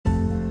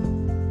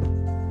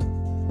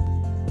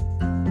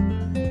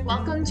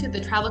Welcome to the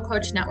Travel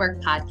Coach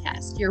Network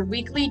podcast, your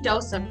weekly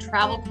dose of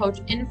travel coach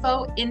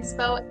info,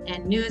 inspo,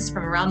 and news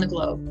from around the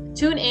globe.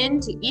 Tune in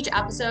to each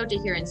episode to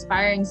hear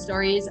inspiring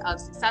stories of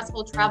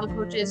successful travel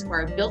coaches who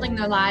are building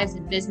their lives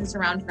and business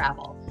around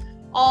travel,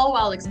 all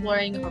while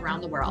exploring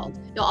around the world.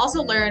 You'll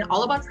also learn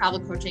all about travel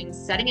coaching,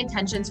 setting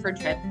intentions for a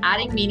trip,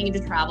 adding meaning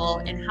to travel,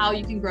 and how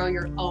you can grow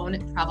your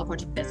own travel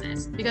coaching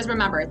business. Because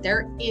remember,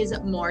 there is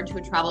more to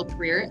a travel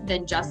career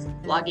than just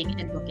blogging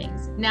and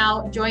bookings.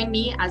 Now, join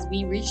me as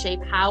we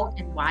reshape how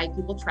and why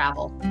people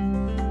travel.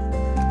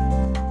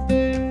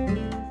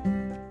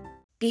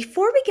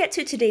 Before we get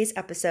to today's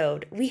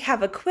episode, we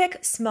have a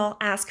quick small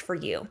ask for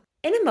you.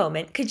 In a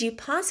moment, could you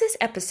pause this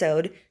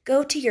episode,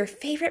 go to your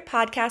favorite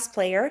podcast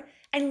player,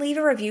 and leave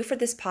a review for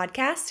this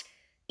podcast?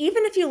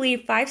 Even if you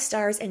leave 5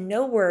 stars and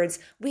no words,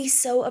 we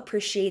so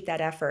appreciate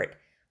that effort.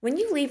 When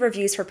you leave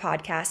reviews for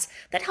podcasts,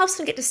 that helps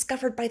them get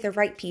discovered by the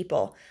right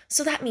people.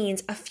 So that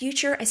means a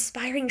future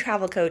aspiring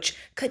travel coach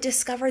could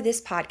discover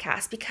this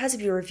podcast because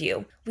of your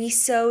review. We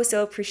so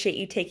appreciate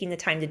you taking the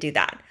time to do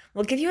that.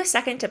 We'll give you a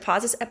second to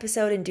pause this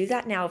episode and do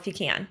that now if you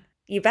can.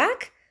 You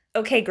back?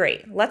 Okay,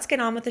 great. Let's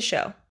get on with the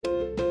show.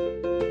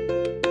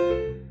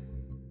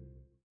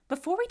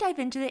 Before we dive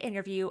into the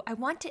interview, I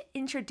want to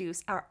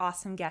introduce our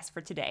awesome guest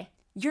for today.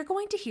 You're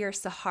going to hear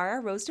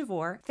Sahara Rose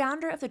DeVore,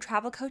 founder of the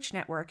Travel Coach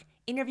Network,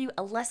 interview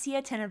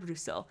Alessia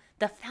Tenebruso,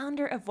 the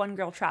founder of One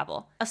Girl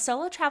Travel, a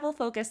solo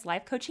travel-focused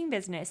life coaching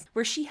business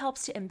where she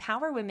helps to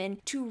empower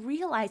women to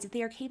realize that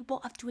they are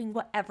capable of doing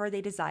whatever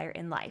they desire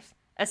in life,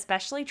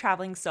 especially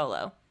traveling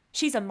solo.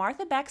 She's a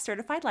Martha Beck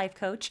certified life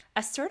coach,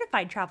 a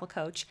certified travel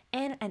coach,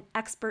 and an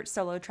expert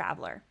solo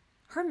traveler.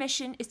 Her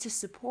mission is to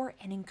support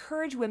and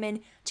encourage women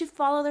to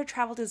follow their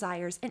travel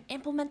desires and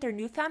implement their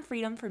newfound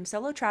freedom from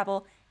solo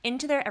travel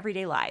into their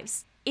everyday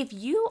lives. If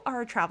you are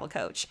a travel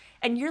coach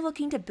and you're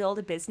looking to build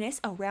a business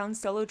around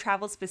solo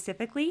travel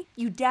specifically,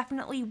 you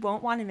definitely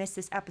won't want to miss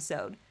this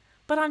episode.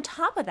 But on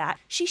top of that,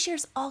 she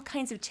shares all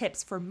kinds of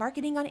tips for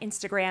marketing on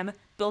Instagram,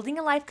 building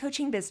a life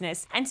coaching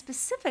business, and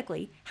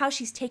specifically how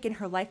she's taken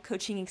her life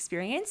coaching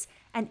experience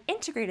and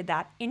integrated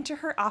that into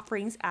her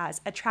offerings as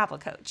a travel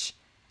coach.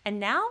 And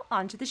now,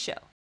 on to the show.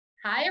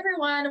 Hi,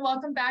 everyone.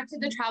 Welcome back to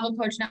the Travel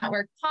Coach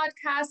Network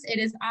podcast. It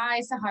is I,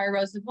 Sahara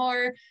Rose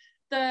DeVore,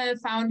 the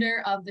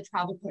founder of the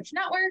Travel Coach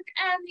Network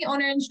and the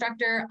owner and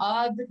instructor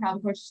of the Travel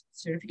Coach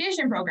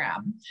Certification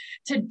Program.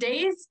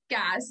 Today's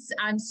guest,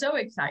 I'm so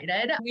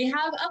excited. We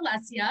have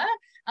Alessia.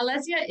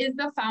 Alessia is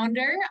the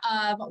founder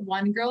of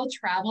One Girl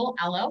Travel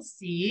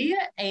LLC,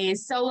 a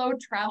solo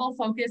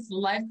travel-focused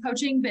life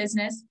coaching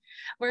business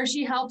where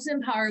she helps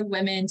empower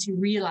women to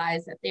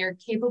realize that they are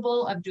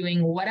capable of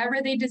doing whatever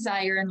they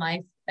desire in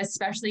life,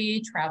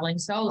 especially traveling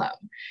solo.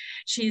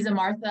 She's a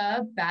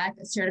Martha Beck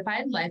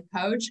certified life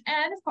coach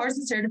and, of course,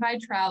 a certified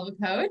travel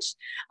coach,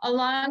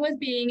 along with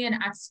being an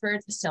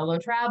expert solo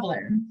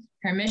traveler.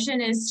 Her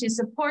mission is to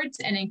support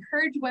and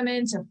encourage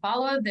women to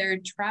follow their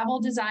travel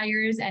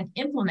desires and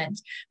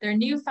implement their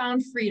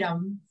newfound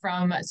freedom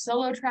from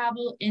solo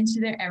travel into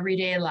their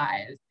everyday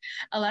lives.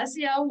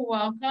 Alessia,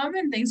 welcome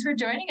and thanks for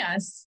joining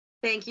us.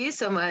 Thank you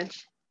so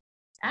much.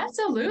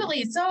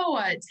 Absolutely. So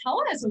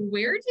tell us,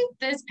 where did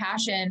this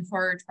passion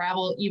for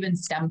travel even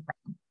stem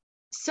from?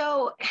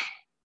 So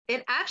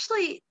it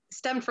actually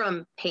stemmed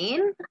from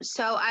pain.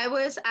 So I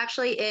was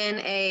actually in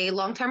a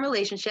long-term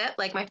relationship,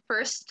 like my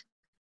first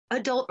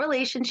adult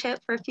relationship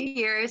for a few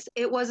years.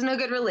 It wasn't a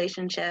good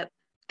relationship.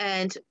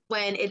 And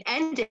when it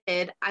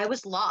ended, I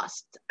was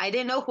lost. I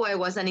didn't know who I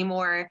was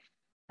anymore.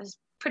 I was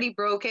pretty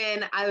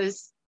broken.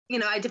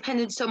 I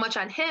depended so much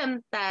on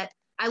him that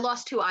I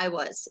lost who I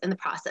was in the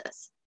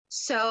process.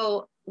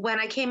 So when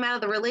I came out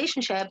of the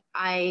relationship,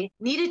 I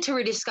needed to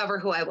rediscover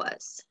who I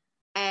was.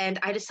 And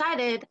I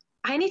decided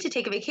I need to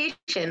take a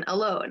vacation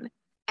alone.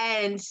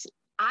 And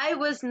I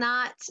was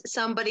not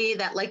somebody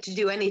that liked to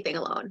do anything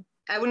alone.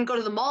 I wouldn't go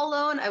to the mall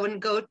alone. I wouldn't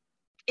go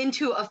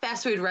into a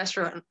fast food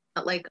restaurant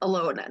like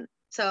alone. And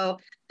so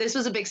this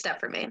was a big step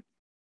for me.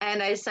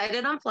 And I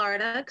decided on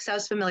Florida because I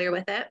was familiar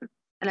with it.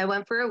 And I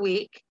went for a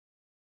week.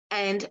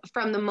 And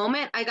from the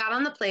moment I got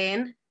on the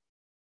plane,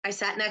 I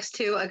sat next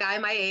to a guy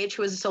my age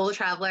who was a solo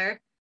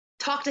traveler,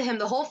 talked to him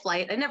the whole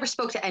flight. I never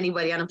spoke to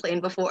anybody on a plane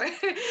before.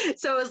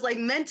 So it was like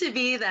meant to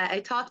be that I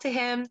talked to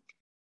him.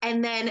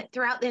 And then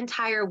throughout the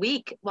entire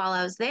week while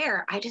I was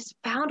there, I just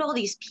found all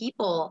these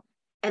people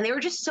and they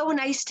were just so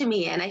nice to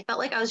me. And I felt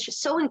like I was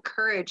just so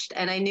encouraged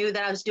and I knew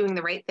that I was doing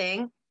the right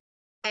thing.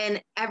 And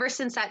ever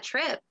since that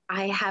trip,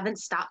 I haven't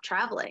stopped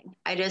traveling.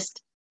 I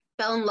just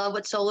fell in love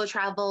with solo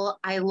travel.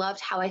 I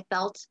loved how I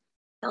felt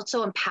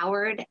so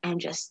empowered and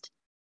just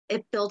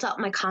it built up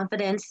my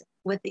confidence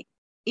with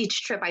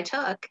each trip I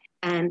took.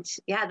 And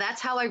yeah, that's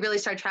how I really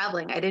started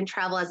traveling. I didn't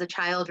travel as a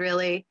child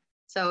really.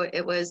 So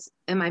it was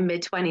in my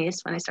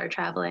mid-20s when I started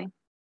traveling.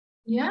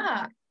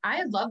 Yeah,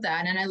 I love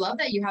that. And I love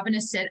that you happen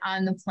to sit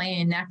on the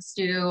plane next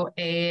to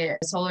a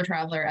solo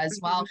traveler as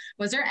well.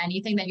 Was there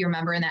anything that you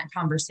remember in that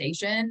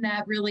conversation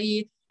that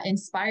really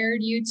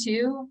inspired you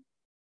too?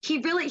 He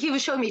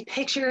was showing me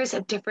pictures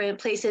of different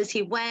places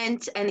he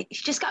went and he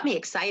just got me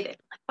excited.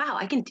 Like, wow,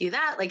 I can do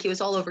that. Like he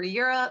was all over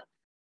Europe.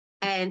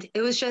 And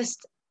it was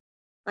just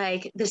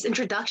like this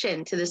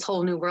introduction to this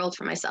whole new world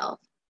for myself.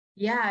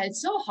 Yeah,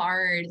 it's so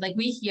hard. Like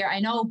I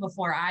know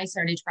before I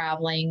started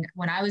traveling,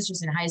 when I was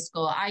just in high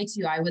school, I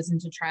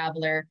wasn't a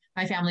traveler.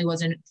 My family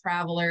wasn't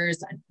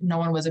travelers. No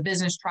one was a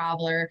business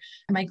traveler.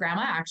 And my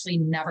grandma actually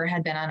never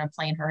had been on a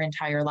plane her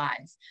entire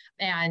life.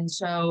 And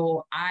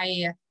so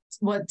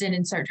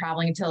didn't start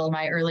traveling until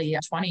my early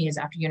 20s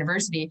after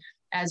university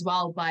as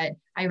well. But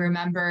I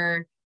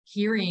remember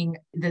hearing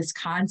this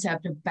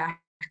concept of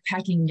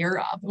backpacking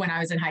Europe when I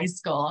was in high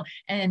school.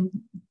 And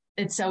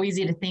it's so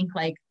easy to think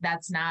like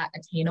that's not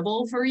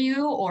attainable for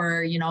you,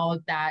 or,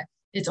 that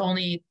it's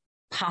only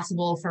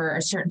possible for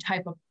a certain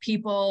type of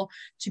people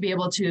to be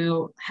able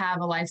to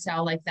have a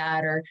lifestyle like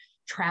that or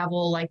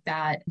travel like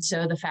that.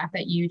 So the fact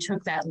that you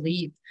took that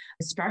leap,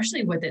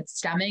 especially with it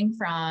stemming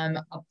from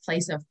a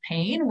place of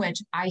pain,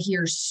 which I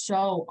hear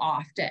so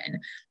often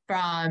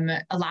from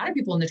a lot of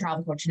people in the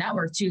Travel Coach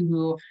Network too,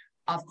 who,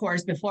 of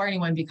course, before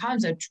anyone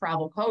becomes a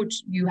travel coach,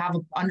 you have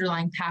an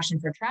underlying passion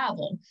for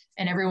travel,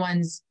 and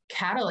everyone's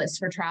catalyst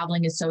for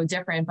traveling is so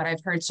different. But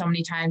I've heard so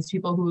many times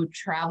people who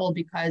travel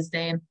because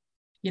they,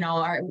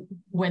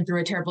 went through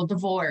a terrible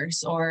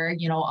divorce, or,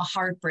 a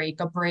heartbreak,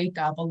 a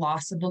breakup, a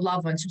loss of a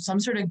loved one, so some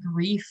sort of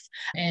grief,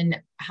 and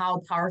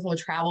how powerful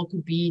travel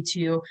could be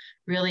to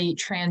really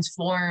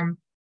transform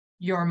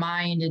your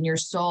mind and your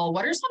soul.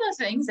 What are some of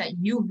the things that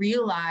you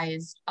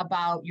realized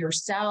about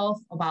yourself,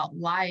 about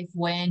life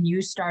when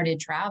you started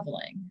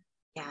traveling?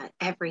 Yeah,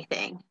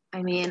 everything.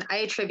 I mean, I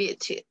attribute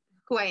to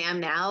who I am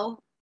now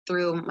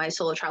through my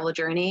solo travel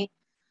journey.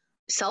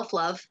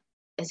 Self-love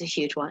is a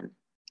huge one.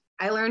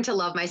 I learned to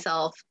love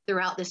myself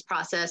throughout this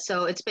process.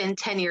 So it's been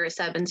 10 years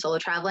I've been solo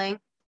traveling.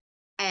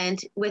 And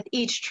with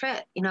each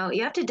trip,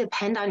 you have to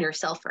depend on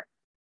yourself for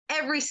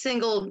every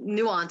single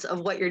nuance of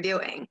what you're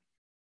doing.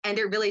 And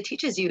it really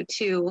teaches you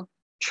to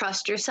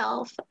trust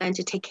yourself and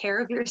to take care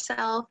of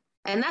yourself.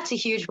 And that's a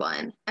huge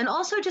one. And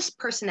also just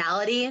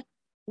personality.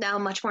 Now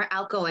I'm much more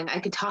outgoing. I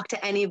could talk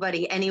to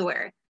anybody,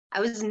 anywhere.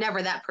 I was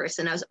never that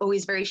person. I was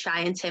always very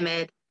shy and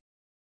timid.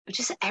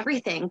 Just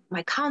everything,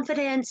 my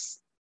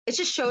confidence, it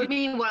just showed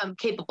me what I'm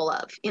capable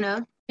of.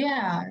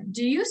 Yeah.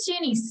 Do you see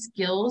any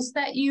skills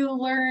that you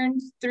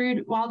learned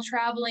while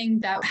traveling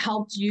that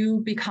helped you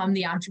become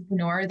the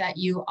entrepreneur that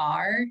you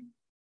are?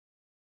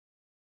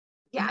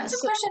 Yeah. That's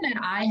a question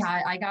that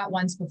I got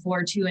once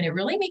before too, and it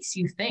really makes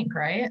you think,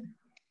 right?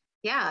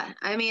 Yeah.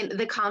 I mean,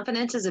 the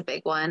confidence is a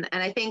big one.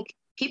 And I think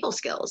people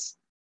skills,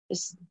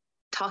 just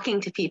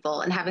talking to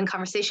people and having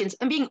conversations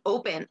and being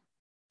open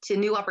to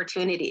new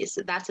opportunities.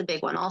 That's a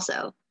big one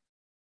also.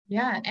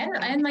 Yeah.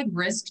 And like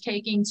risk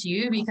taking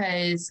too,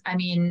 because I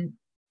mean,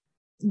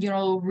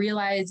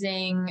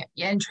 realizing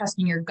and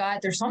trusting your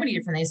gut. There's so many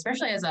different things,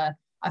 especially as a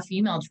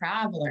female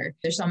traveler.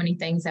 There's so many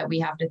things that we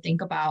have to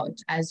think about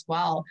as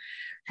well.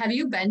 Have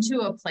you been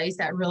to a place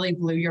that really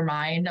blew your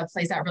mind, a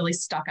place that really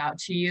stuck out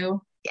to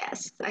you?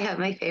 Yes, I have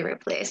my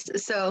favorite place.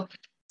 So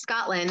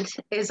Scotland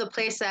is a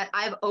place that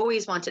I've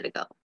always wanted to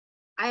go.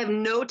 I have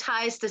no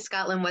ties to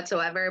Scotland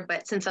whatsoever,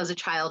 but since I was a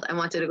child, I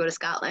wanted to go to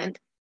Scotland.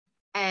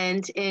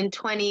 And in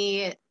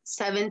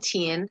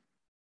 2017,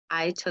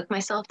 I took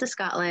myself to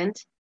Scotland.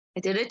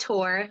 I did a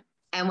tour.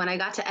 And when I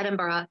got to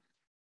Edinburgh,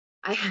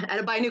 I had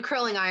to buy new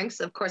curling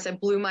irons. Of course, I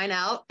blew mine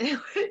out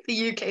with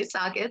the UK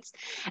sockets.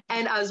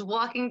 And I was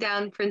walking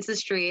down Princes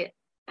Street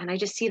and I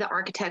just see the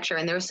architecture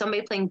and there was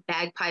somebody playing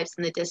bagpipes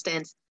in the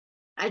distance.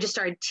 I just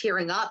started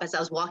tearing up as I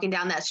was walking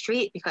down that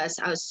street because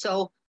I was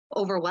so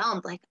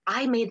overwhelmed. Like,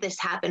 I made this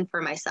happen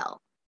for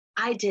myself.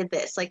 I did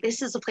this. Like,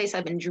 this is a place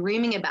I've been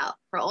dreaming about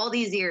for all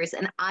these years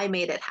and I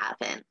made it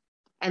happen.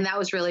 And that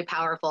was really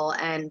powerful.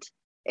 And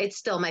it's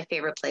still my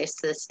favorite place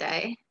to this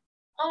day.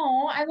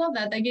 Oh, I love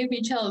that. That gave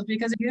me chills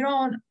because you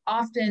don't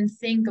often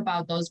think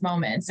about those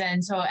moments.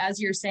 And so as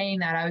you're saying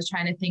that, I was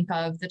trying to think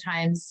of the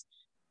times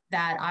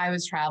that I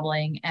was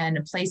traveling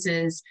and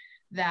places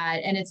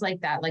and it's like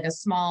that, like a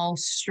small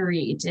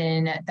street,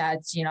 and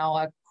that's,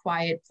 a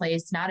quiet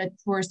place, not a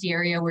touristy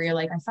area where you're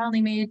like, I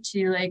finally made it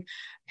to like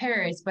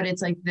Paris, but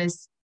it's like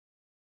this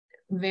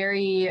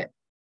very,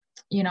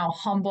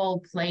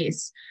 humble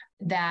place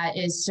that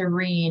is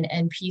serene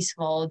and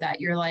peaceful, that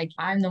you're like,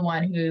 I'm the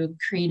one who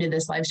created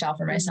this lifestyle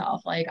for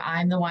myself. Like,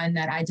 I'm the one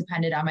that I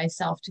depended on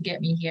myself to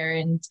get me here.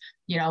 And,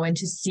 and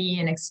to see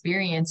and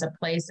experience a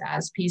place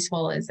as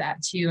peaceful as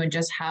that too. And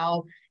just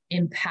how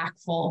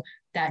impactful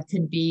that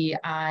could be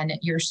on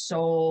your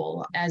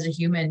soul as a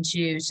human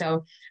too.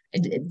 So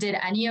did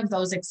any of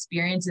those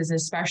experiences,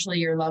 especially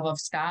your love of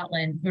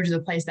Scotland, which is a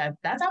place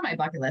that's on my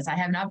bucket list. I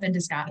have not been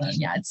to Scotland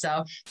yet.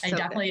 So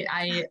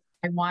I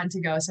want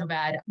to go so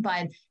bad.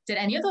 But did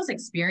any of those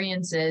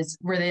experiences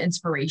were the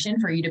inspiration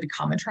for you to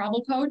become a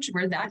travel coach?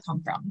 Where did that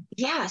come from?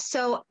 Yeah.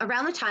 So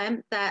around the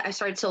time that I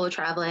started solo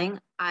traveling,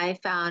 I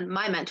found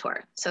my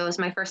mentor. So it was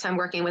my first time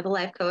working with a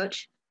life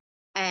coach.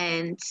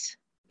 And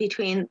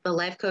between the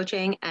life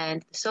coaching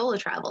and the solo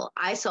travel,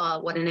 I saw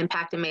what an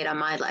impact it made on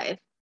my life.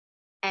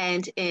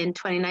 And in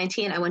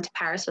 2019, I went to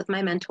Paris with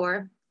my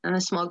mentor on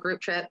a small group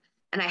trip.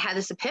 And I had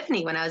this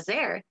epiphany when I was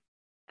there.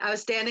 I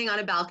was standing on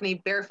a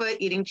balcony, barefoot,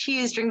 eating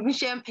cheese, drinking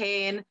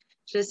champagne,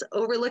 just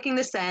overlooking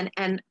the Seine.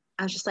 And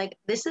I was just like,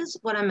 this is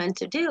what I'm meant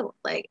to do.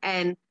 Like,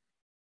 and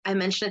I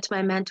mentioned it to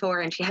my mentor,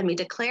 and she had me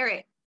declare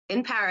it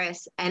in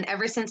Paris. And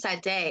ever since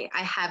that day,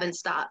 I haven't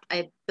stopped.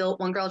 I built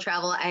One Girl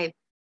Travel. I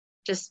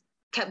just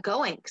kept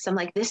going because I'm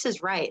like, this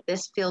is right.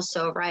 This feels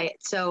so right.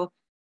 So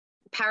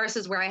Paris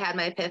is where I had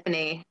my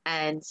epiphany.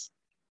 And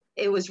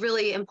it was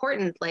really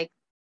important, like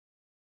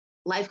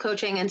life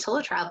coaching and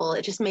solo travel.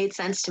 It just made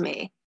sense to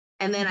me.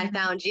 And then I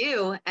found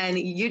you, and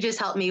you just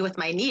helped me with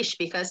my niche,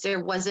 because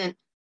there wasn't,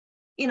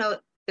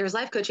 there's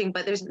life coaching,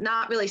 but there's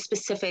not really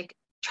specific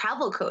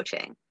travel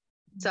coaching.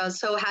 So I was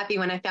so happy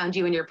when I found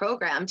you in your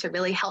program to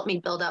really help me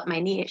build up my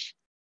niche.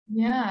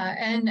 Yeah.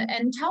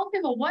 And tell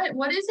people,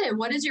 what is it?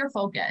 What is your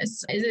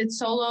focus? Is it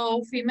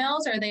solo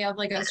females? Or they have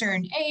like a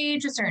certain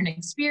age, a certain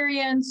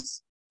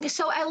experience?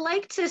 So I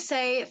like to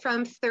say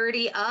from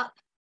 30 up,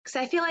 because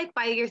I feel like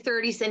by your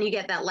 30s, then you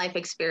get that life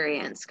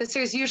experience, because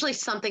there's usually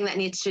something that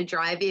needs to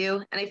drive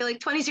you. And I feel like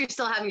 20s, you're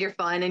still having your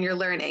fun and you're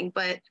learning.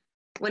 But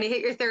when you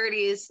hit your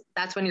 30s,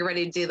 that's when you're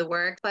ready to do the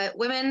work. But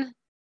women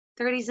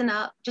 30s and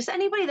up, just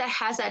anybody that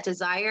has that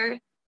desire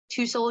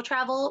to solo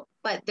travel,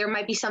 but there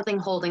might be something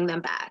holding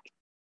them back.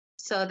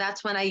 So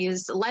that's when I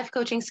use life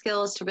coaching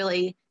skills to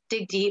really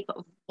dig deep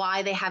of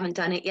why they haven't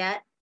done it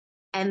yet.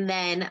 And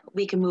then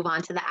we can move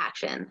on to the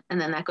action.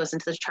 And then that goes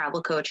into the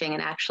travel coaching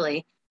and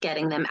actually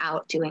getting them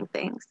out doing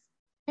things.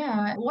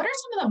 Yeah. What are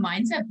some of the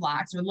mindset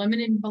blocks or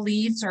limiting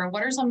beliefs, or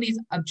what are some of these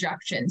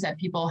objections that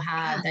people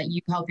have that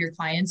you help your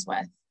clients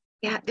with?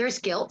 Yeah, there's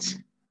guilt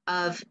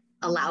of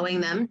allowing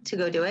them to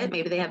go do it.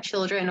 Maybe they have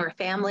children or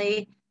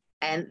family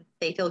and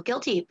they feel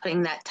guilty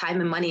putting that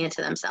time and money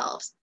into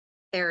themselves.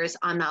 There's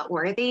I'm not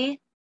worthy.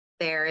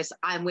 There's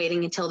I'm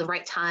waiting until the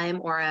right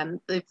time, or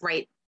I'm the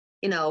right,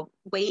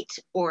 wait,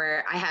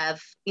 or I have,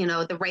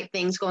 the right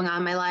things going on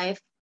in my life.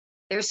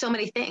 There's so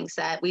many things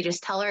that we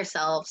just tell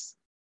ourselves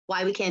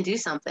why we can't do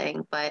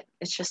something, but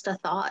it's just a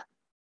thought.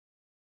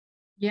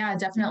 Yeah,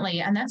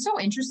 definitely. And that's so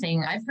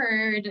interesting. I've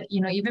heard,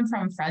 even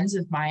from friends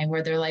of mine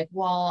where they're like,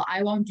 well,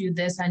 I won't do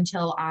this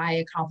until I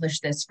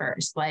accomplish this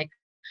first. Like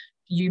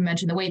you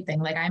mentioned the weight thing,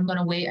 like I'm going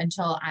to wait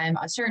until I'm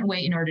a certain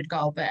weight in order to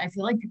go. But I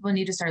feel like people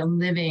need to start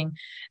living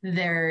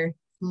their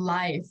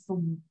life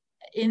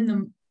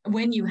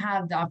when you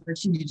have the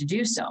opportunity to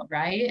do so.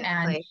 Right.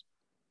 Exactly.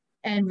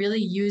 And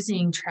really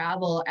using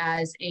travel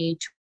as a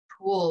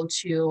tool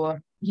to,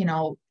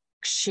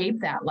 shape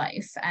that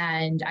life.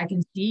 And I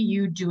can see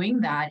you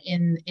doing that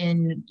in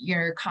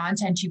your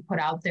content you put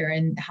out there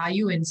and how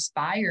you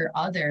inspire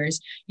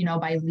others,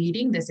 by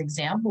leading this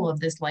example of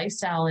this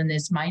lifestyle and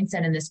this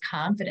mindset and this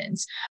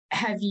confidence.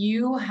 Have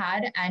you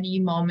had any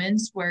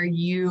moments where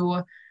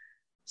you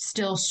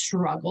still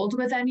struggled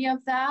with any of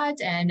that?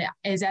 And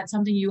is that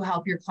something you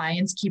help your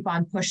clients keep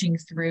on pushing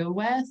through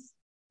with?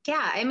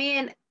 Yeah, I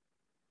mean,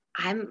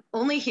 I'm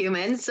only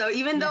human. So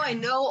even though I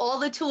know all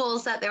the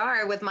tools that there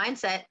are with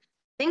mindset,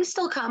 things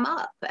still come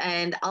up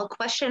and I'll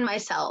question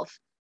myself.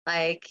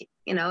 Like,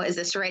 is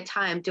this the right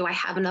time? Do I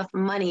have enough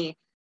money?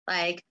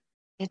 Like,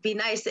 it'd be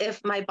nice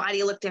if my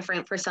body looked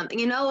different for something,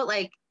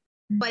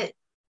 but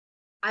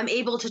I'm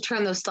able to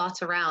turn those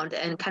thoughts around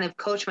and kind of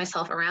coach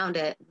myself around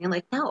it. And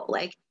like, no,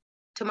 like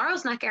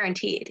tomorrow's not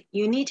guaranteed.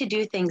 You need to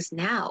do things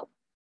now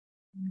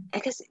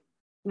because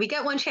we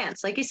get one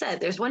chance. Like you said,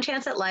 there's one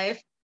chance at life.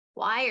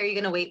 Why are you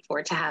going to wait for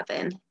it to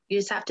happen? You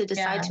just have to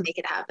decide to make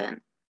it happen.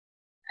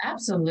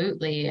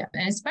 Absolutely.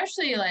 And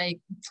especially I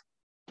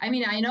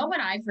know when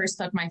I first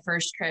took my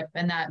first trip,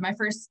 and that my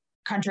first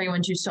country I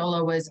went to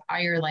solo was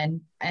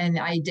Ireland, and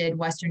I did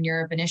Western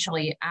Europe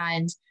initially.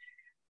 And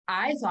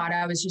I thought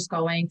I was just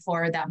going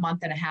for that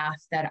month and a half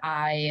that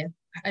I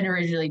had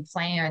originally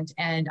planned.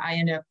 And I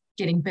ended up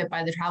getting bit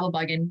by the travel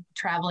bug and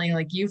traveling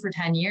like you for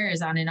 10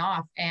 years on and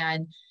off.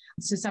 And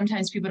so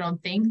sometimes people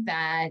don't think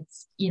that,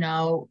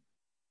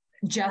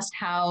 just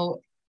how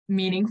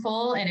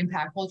meaningful and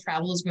impactful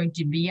travel is going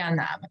to be on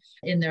them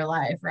in their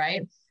life,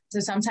 right? So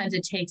sometimes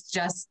it takes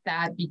just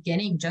that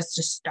beginning just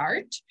to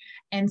start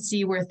and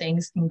see where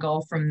things can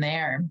go from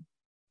there.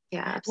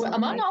 Yeah, absolutely.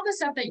 Among all the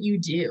stuff that you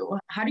do,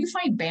 how do you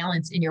find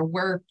balance in your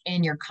work,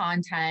 in your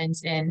content,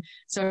 in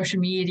social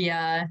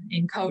media,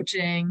 in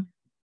coaching?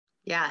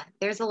 Yeah,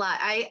 there's a lot.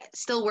 I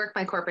still work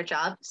my corporate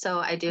job. So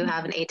I do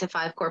have an 8 to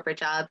 5 corporate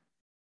job,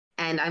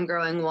 and I'm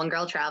growing One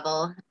Girl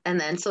Travel. And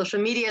then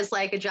social media is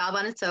like a job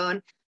on its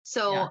own.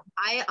 So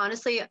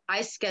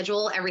I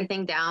schedule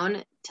everything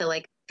down to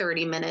like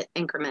 30-minute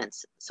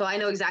increments. So I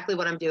know exactly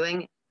what I'm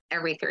doing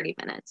every 30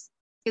 minutes.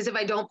 Because if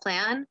I don't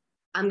plan,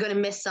 I'm going to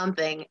miss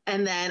something.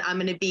 And then I'm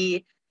going to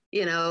be,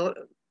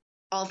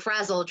 all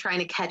frazzled trying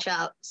to catch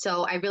up.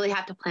 So I really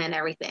have to plan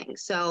everything.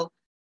 So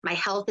my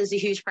health is a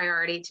huge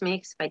priority to me.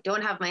 Because if I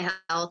don't have my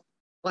health,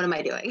 what am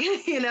I doing?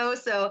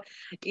 So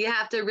you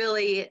have to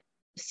really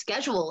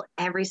schedule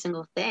every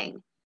single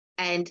thing.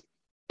 And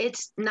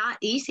it's not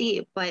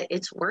easy, but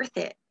it's worth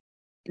it.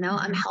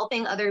 I'm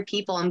helping other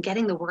people. I'm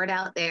getting the word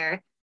out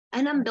there,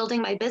 and I'm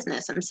building my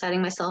business. I'm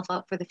setting myself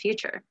up for the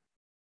future.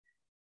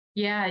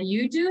 Yeah,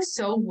 you do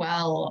so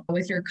well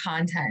with your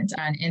content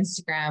on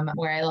Instagram,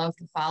 where I love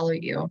to follow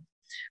you.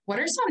 What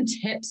are some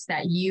tips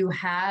that you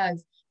have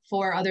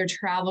for other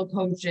travel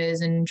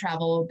coaches and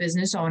travel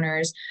business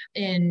owners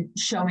in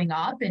showing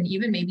up and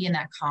even maybe in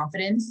that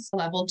confidence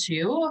level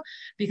too?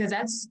 Because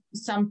that's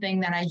something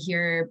that I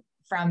hear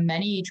from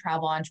many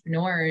travel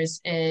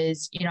entrepreneurs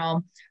is,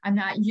 I'm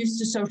not used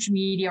to social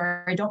media,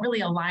 or I don't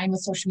really align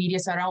with social media.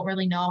 So I don't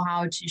really know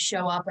how to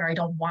show up, or I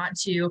don't want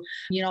to.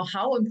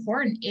 How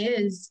important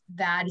is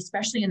that,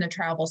 especially in the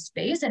travel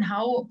space? And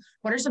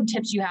what are some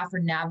tips you have for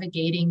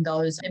navigating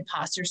those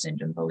imposter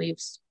syndrome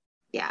beliefs?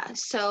 Yeah.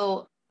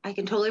 So I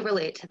can totally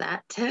relate to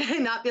that, to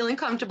not feeling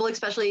comfortable,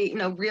 especially,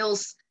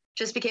 Reels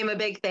just became a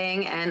big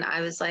thing. And I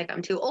was like,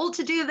 I'm too old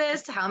to do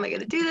this. How am I going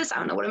to do this? I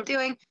don't know what I'm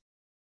doing.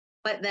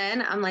 But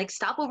then I'm like,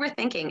 stop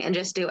overthinking and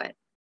just do it.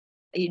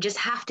 You just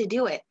have to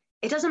do it.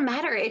 It doesn't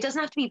matter. It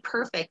doesn't have to be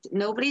perfect.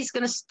 Nobody's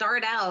going to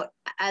start out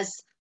as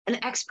an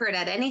expert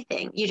at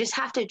anything. You just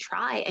have to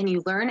try, and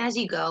you learn as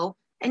you go,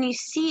 and you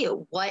see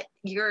what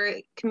your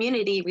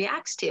community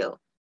reacts to.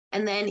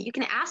 And then you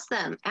can ask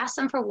them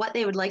for what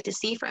they would like to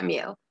see from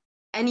you,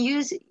 and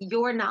use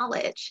your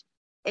knowledge.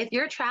 If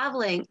you're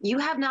traveling, you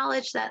have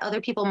knowledge that other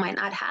people might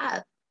not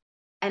have.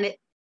 And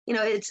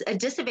it's a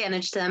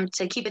disadvantage to them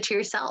to keep it to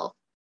yourself.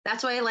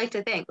 That's why I like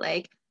to think,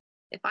 like,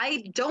 if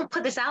I don't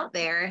put this out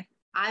there,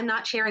 I'm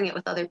not sharing it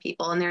with other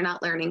people, and they're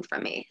not learning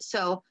from me.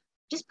 So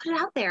just put it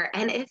out there.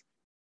 And if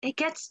it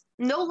gets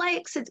no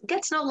likes, it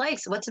gets no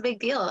likes. What's the big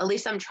deal? At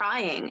least I'm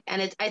trying.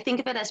 And I think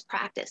of it as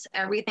practice.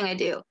 Everything I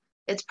do,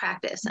 it's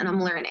practice, and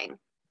I'm learning.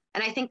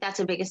 And I think that's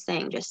the biggest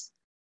thing. Just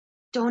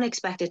don't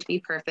expect it to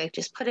be perfect.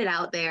 Just put it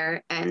out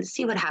there and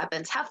see what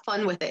happens. Have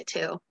fun with it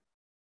too.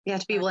 You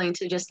have to be willing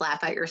to just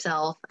laugh at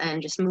yourself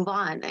and just move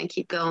on and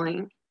keep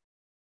going.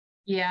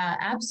 Yeah,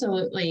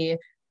 absolutely.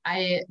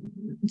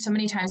 So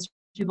many times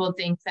people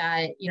think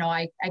that,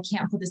 I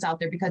can't put this out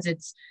there because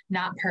it's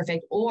not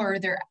perfect, or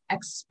they're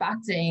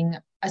expecting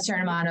a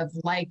certain amount of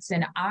likes.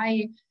 And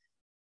I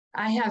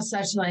have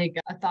such like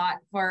a thought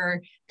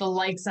for the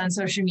likes on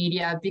social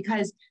media,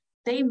 because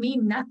they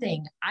mean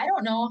nothing. I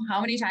don't know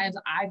how many times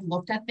I've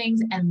looked at things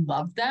and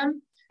loved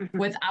them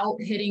without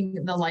hitting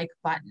the like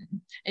button.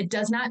 It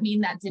does not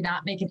mean that did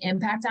not make an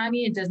impact on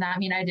me. It does not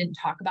mean I didn't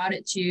talk about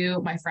it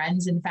to my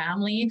friends and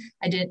family.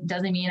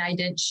 Doesn't mean I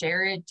didn't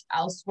share it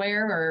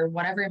elsewhere or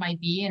whatever it might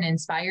be and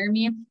inspire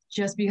me.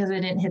 Just because I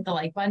didn't hit the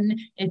like button,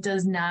 it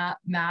does not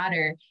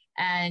matter.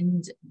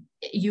 And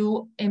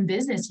you in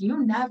business,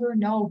 you never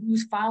know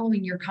who's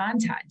following your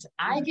content.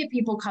 I get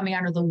people coming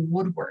out of the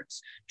woodworks,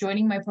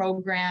 joining my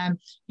program,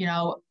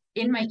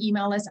 in my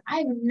email list.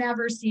 I've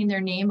never seen their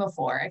name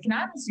before. I can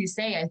honestly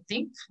say, I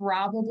think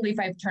probably if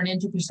I've turned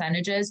into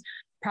percentages,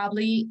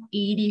 probably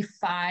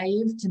 85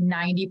 to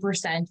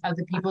 90% of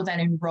the people that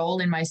enroll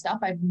in my stuff,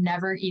 I've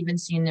never even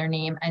seen their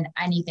name and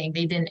anything.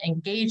 They didn't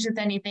engage with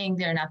anything.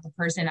 They're not the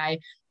person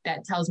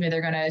that tells me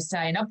they're going to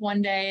sign up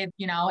one day,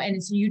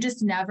 and so you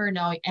just never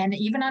know. And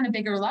even on a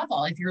bigger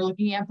level, if you're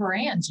looking at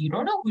brands, you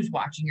don't know who's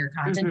watching your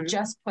content.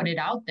 Just put it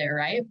out there,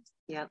 right?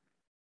 Yeah.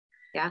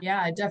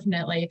 Yeah,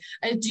 definitely.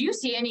 Do you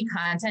see any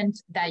content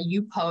that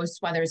you post,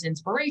 whether it's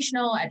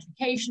inspirational,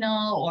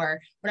 educational, or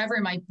whatever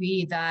it might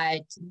be,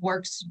 that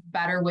works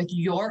better with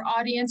your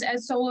audience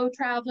as solo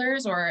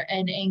travelers, or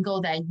an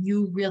angle that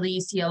you really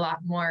see a lot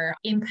more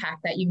impact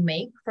that you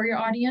make for your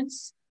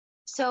audience?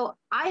 So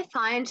I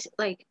find,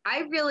 like,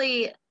 I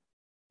really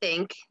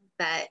think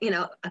that,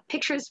 a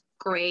picture is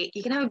great.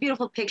 You can have a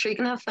beautiful picture, you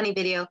can have a funny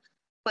video,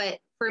 but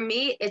for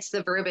me, it's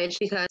the verbiage,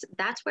 because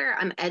that's where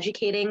I'm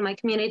educating my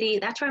community.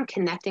 That's where I'm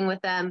connecting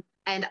with them.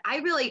 And I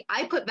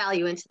put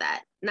value into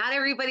that. Not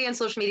everybody on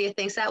social media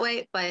thinks that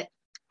way, but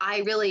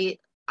I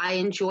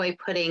enjoy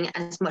putting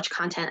as much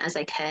content as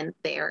I can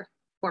there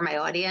for my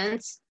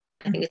audience.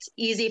 I think it's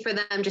easy for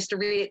them just to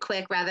read it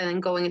quick rather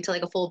than going into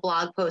like a full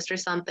blog post or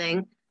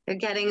something. They're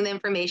getting the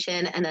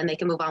information, and then they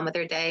can move on with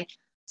their day.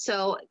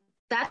 So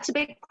that's a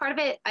big part of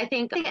it. I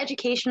think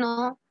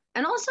educational,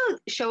 and also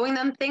showing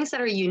them things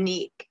that are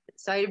unique.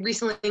 So I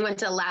recently went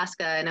to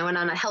Alaska, and I went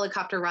on a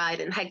helicopter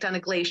ride and hiked on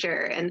a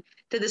glacier and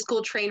did this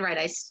cool train ride.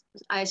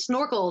 I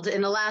snorkeled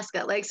in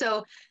Alaska. Like,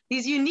 so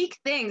these unique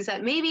things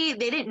that maybe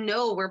they didn't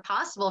know were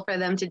possible for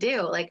them to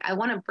do. Like, I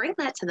want to bring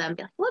that to them.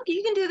 Be like, look,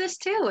 you can do this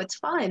too. It's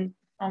fun.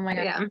 Oh my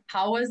God. Yeah.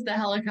 How was the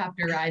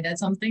helicopter ride?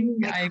 That's something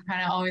I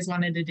kind of always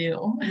wanted to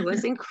do. It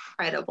was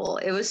incredible.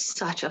 It was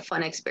such a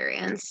fun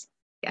experience.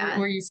 Yeah.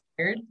 Were you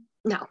scared?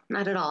 No,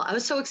 not at all. I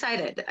was so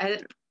excited.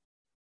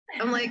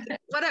 I'm like,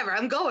 whatever,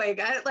 I'm going.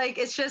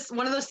 It's just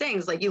one of those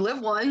things. Like, you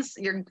live once,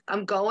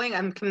 I'm going,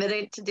 I'm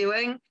committed to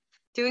doing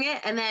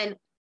it. And then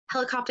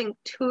helicoptering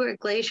to a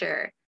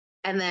glacier,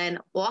 and then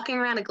walking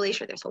around a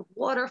glacier, there's a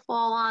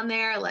waterfall on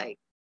there. Like,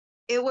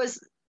 it was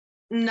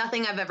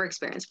nothing I've ever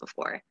experienced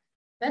before.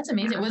 That's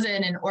amazing. Was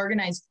it an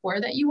organized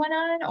tour that you went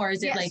on, or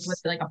is it like with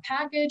like a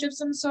package of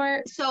some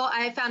sort? So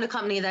I found a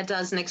company that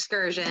does an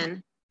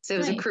excursion. So it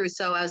was a cruise.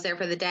 So I was there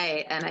for the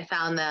day, and I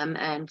found them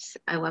and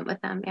I went with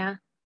them. Yeah.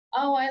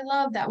 Oh, I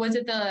love that. Was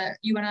it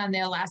you went on the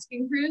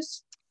Alaskan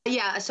cruise?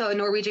 Yeah, so a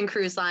Norwegian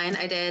cruise line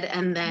I did,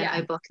 and then Yeah.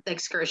 I booked the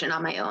excursion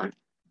on my own.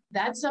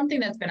 That's something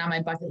that's been on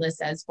my bucket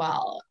list as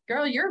well.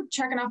 Girl, you're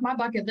checking off my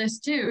bucket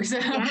list too. So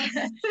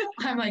Yeah.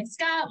 I'm like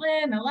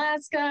Scotland,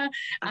 Alaska.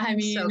 I So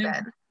mean,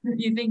 good.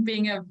 you think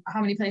being of how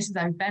many places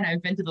I've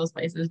been to those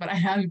places, but I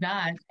have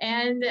not.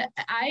 And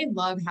I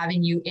love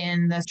having you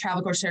in the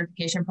travel coach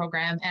certification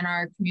program and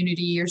our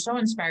community. You're so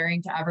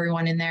inspiring to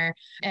everyone in there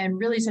and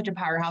really such a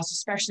powerhouse,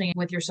 especially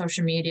with your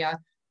social media.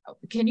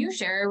 Can you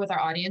share with our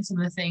audience some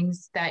of the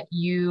things that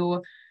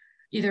you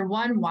either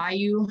one, why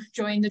you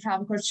joined the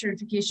travel coach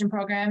certification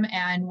program,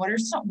 and what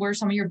were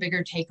some of your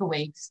bigger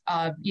takeaways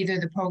of either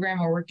the program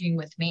or working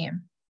with me?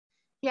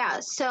 Yeah,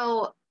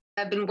 so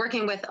I've been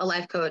working with a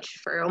life coach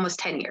for almost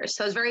 10 years.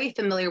 So I was very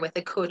familiar with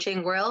the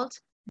coaching world.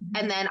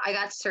 And then I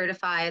got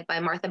certified by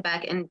Martha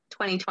Beck in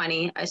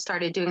 2020. I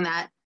started doing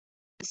that.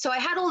 So I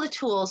had all the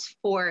tools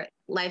for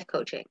life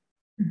coaching.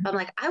 Mm-hmm. I'm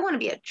like, I want to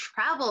be a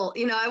travel,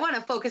 I want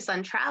to focus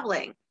on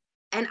traveling.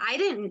 And I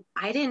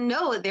didn't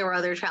know there were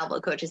other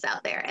travel coaches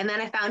out there. And then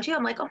I found you.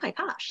 I'm like, oh my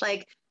gosh,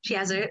 like she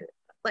has a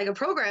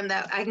program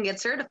that I can get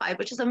certified,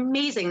 which is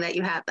amazing that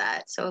you have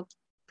that. So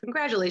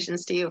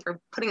congratulations to you for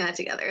putting that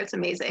together. It's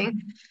amazing.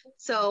 Mm-hmm.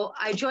 So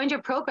I joined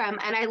your program,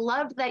 and I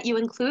loved that you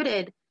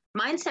included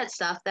mindset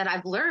stuff that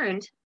I've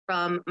learned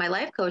from my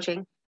life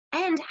coaching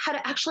and how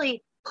to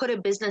actually put a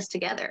business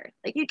together.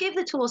 Like you gave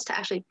the tools to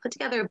actually put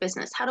together a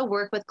business, how to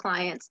work with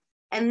clients,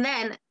 and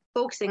then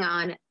focusing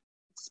on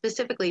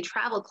specifically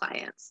travel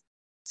clients.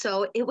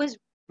 So it was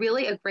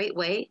really a great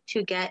way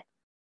to get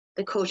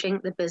the coaching,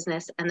 the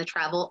business, and the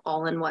travel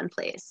all in one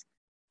place.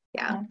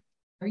 Yeah.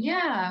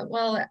 Yeah.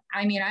 Well,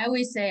 I mean, I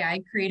always say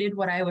I created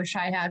what I wish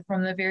I had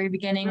from the very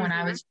beginning when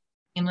I was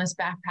a aimless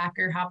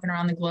backpacker hopping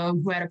around the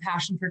globe who had a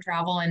passion for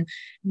travel and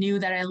knew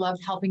that I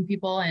loved helping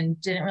people and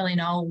didn't really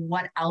know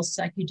what else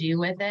I could do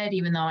with it,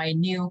 even though I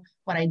knew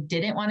what I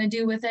didn't want to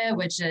do with it,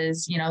 which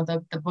is,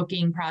 the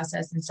booking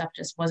process and stuff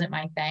just wasn't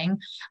my thing.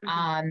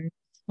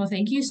 Well,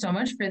 thank you so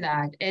much for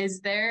that. Is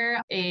there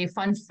a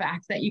fun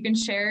fact that you can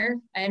share?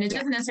 And it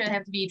doesn't necessarily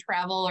have to be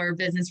travel or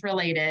business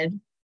related.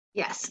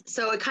 Yes.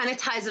 So it kind of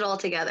ties it all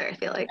together, I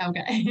feel like.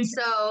 Okay.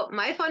 So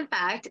my fun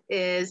fact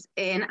is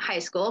in high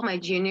school, my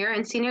junior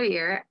and senior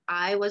year,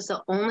 I was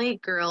the only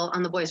girl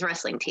on the boys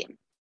wrestling team.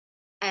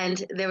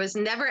 And there was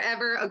never,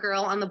 ever a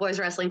girl on the boys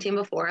wrestling team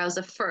before. I was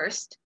the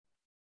first.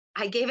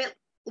 I gave it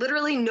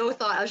literally no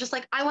thought. I was just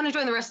like, I want to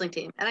join the wrestling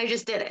team. And I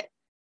just did it.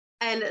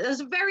 And it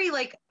was very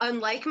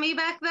unlike me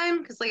back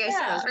then. Because like I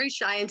said, I was very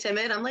shy and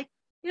timid. I'm like,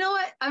 you know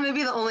what? I'm going to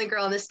be the only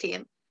girl on this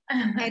team.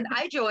 And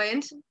I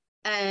joined.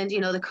 And,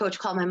 the coach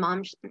called my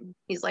mom.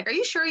 He's like, are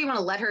you sure you want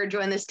to let her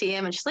join this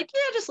team? And she's like,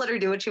 yeah, just let her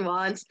do what she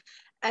wants.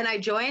 And I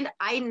joined.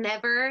 I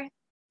never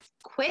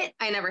quit.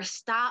 I never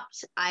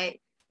stopped.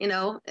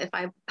 If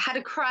I had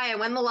to cry, I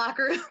went in the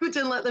locker room,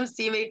 didn't let them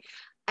see me.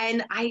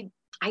 And I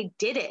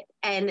did it.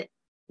 And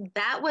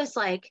that was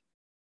like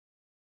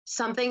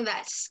something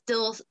that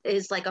still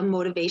is like a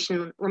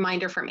motivation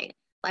reminder for me.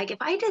 Like if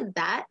I did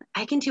that,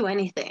 I can do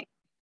anything.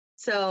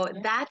 So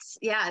that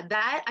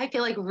I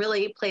feel like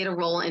really played a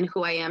role in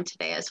who I am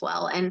today as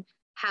well, and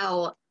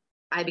how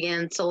I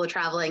began solo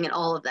traveling and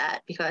all of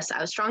that, because I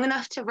was strong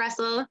enough to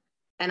wrestle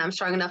and I'm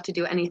strong enough to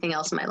do anything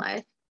else in my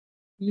life.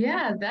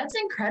 Yeah, that's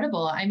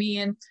incredible. I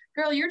mean,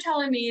 girl, you're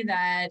telling me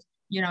that,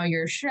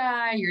 you're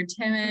shy, you're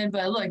timid,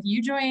 but look,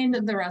 you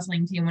joined the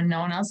wrestling team when no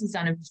one else has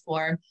done it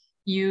before.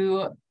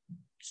 You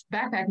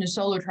backpacked and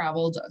solo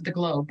traveled the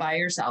globe by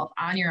yourself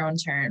on your own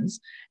terms.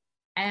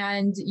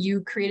 And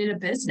you created a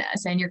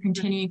business and you're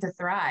continuing to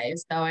thrive.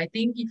 So I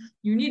think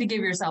you need to give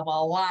yourself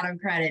a lot of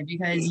credit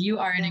because you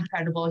are an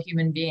incredible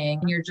human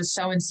being. You're just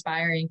so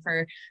inspiring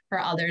for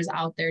others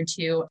out there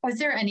too. Is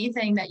there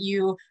anything that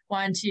you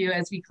want to,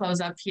 as we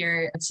close up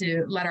here,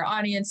 to let our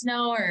audience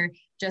know, or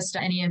just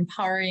any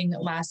empowering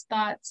last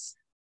thoughts?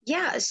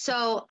 Yeah.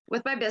 So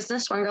with my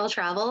business, One Girl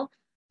Travel,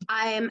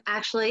 I'm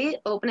actually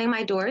opening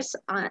my doors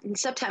in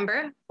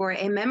September for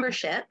a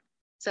membership.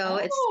 So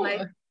it's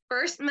my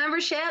first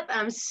membership.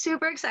 I'm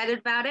super excited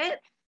about it.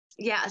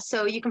 Yeah,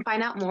 so you can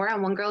find out more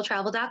on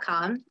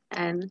onegirltravel.com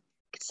and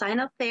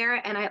sign up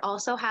there. And I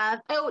also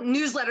have a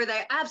newsletter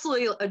that I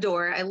absolutely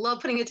adore. I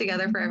love putting it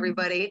together for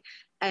everybody.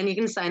 And you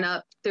can sign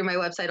up through my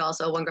website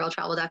also,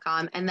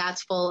 onegirltravel.com. And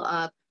that's full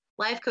of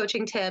life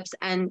coaching tips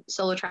and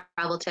solo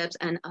travel tips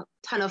and a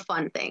ton of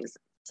fun things.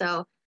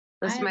 So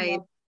that's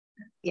I'm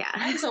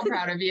so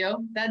proud of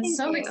you. That's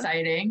so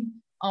exciting.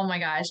 Oh my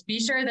gosh.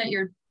 Be sure that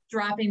you're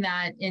dropping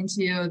that in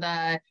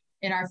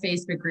our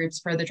Facebook groups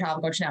for the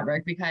Travel Coach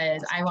Network,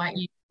 because I want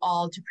you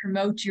all to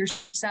promote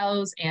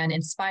yourselves and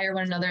inspire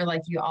one another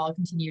like you all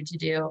continue to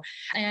do.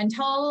 And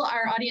tell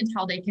our audience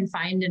how they can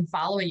find and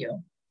follow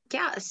you.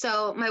 Yeah.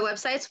 So my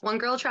website's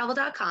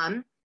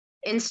onegirltravel.com.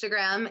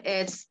 Instagram,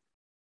 it's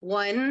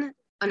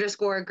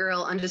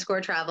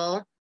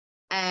one_girl_travel.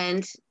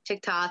 And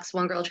TikTok's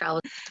One Girl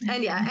Travel.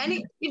 And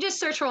you just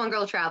search for One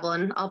Girl Travel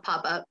and I'll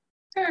pop up.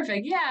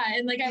 Perfect. Yeah.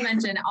 And like I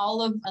mentioned,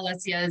 all of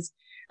Alessia's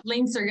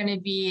Links are going to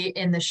be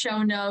in the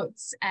show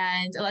notes.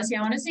 And Alessia,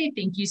 I want to say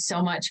thank you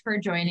so much for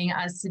joining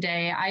us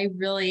today. I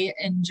really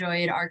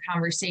enjoyed our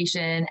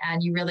conversation,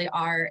 and you really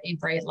are a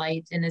bright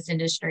light in this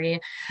industry.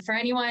 For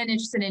anyone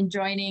interested in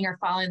joining or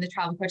following the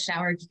Travel Coach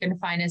Network, you can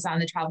find us on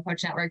the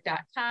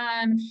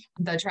travelcoachnetwork.com,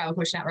 the Travel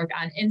Coach Network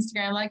on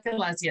Instagram. Like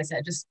Alessia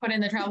said, just put in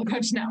the Travel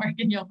Coach Network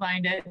and you'll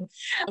find it.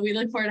 We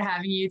look forward to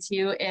having you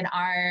too in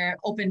our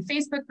open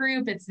Facebook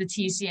group. It's the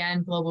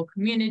TCN Global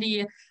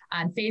Community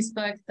on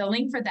Facebook. The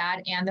link for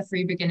that and the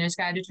free beginner's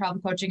guide to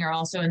travel coaching are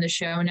also in the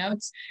show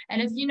notes.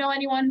 And if you know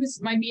anyone who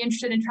might be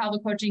interested in travel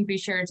coaching, be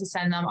sure to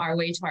send them our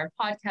way to our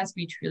podcast.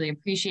 We truly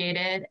appreciate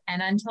it.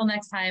 And until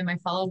next time, my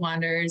fellow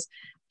wanderers,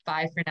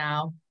 bye for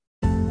now.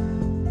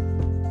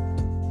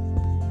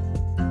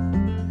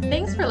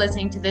 Thanks for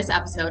listening to this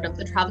episode of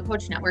the Travel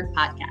Coach Network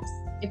podcast.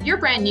 If you're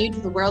brand new to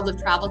the world of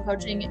travel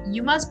coaching,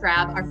 you must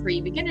grab our free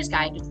beginner's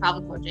guide to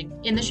travel coaching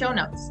in the show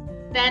notes.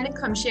 Then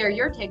come share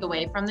your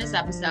takeaway from this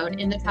episode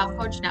in the Travel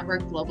Coach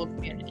Network Global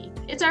Community.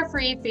 It's our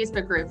free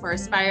Facebook group for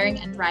aspiring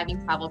and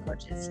thriving travel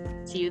coaches.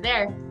 See you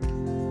there.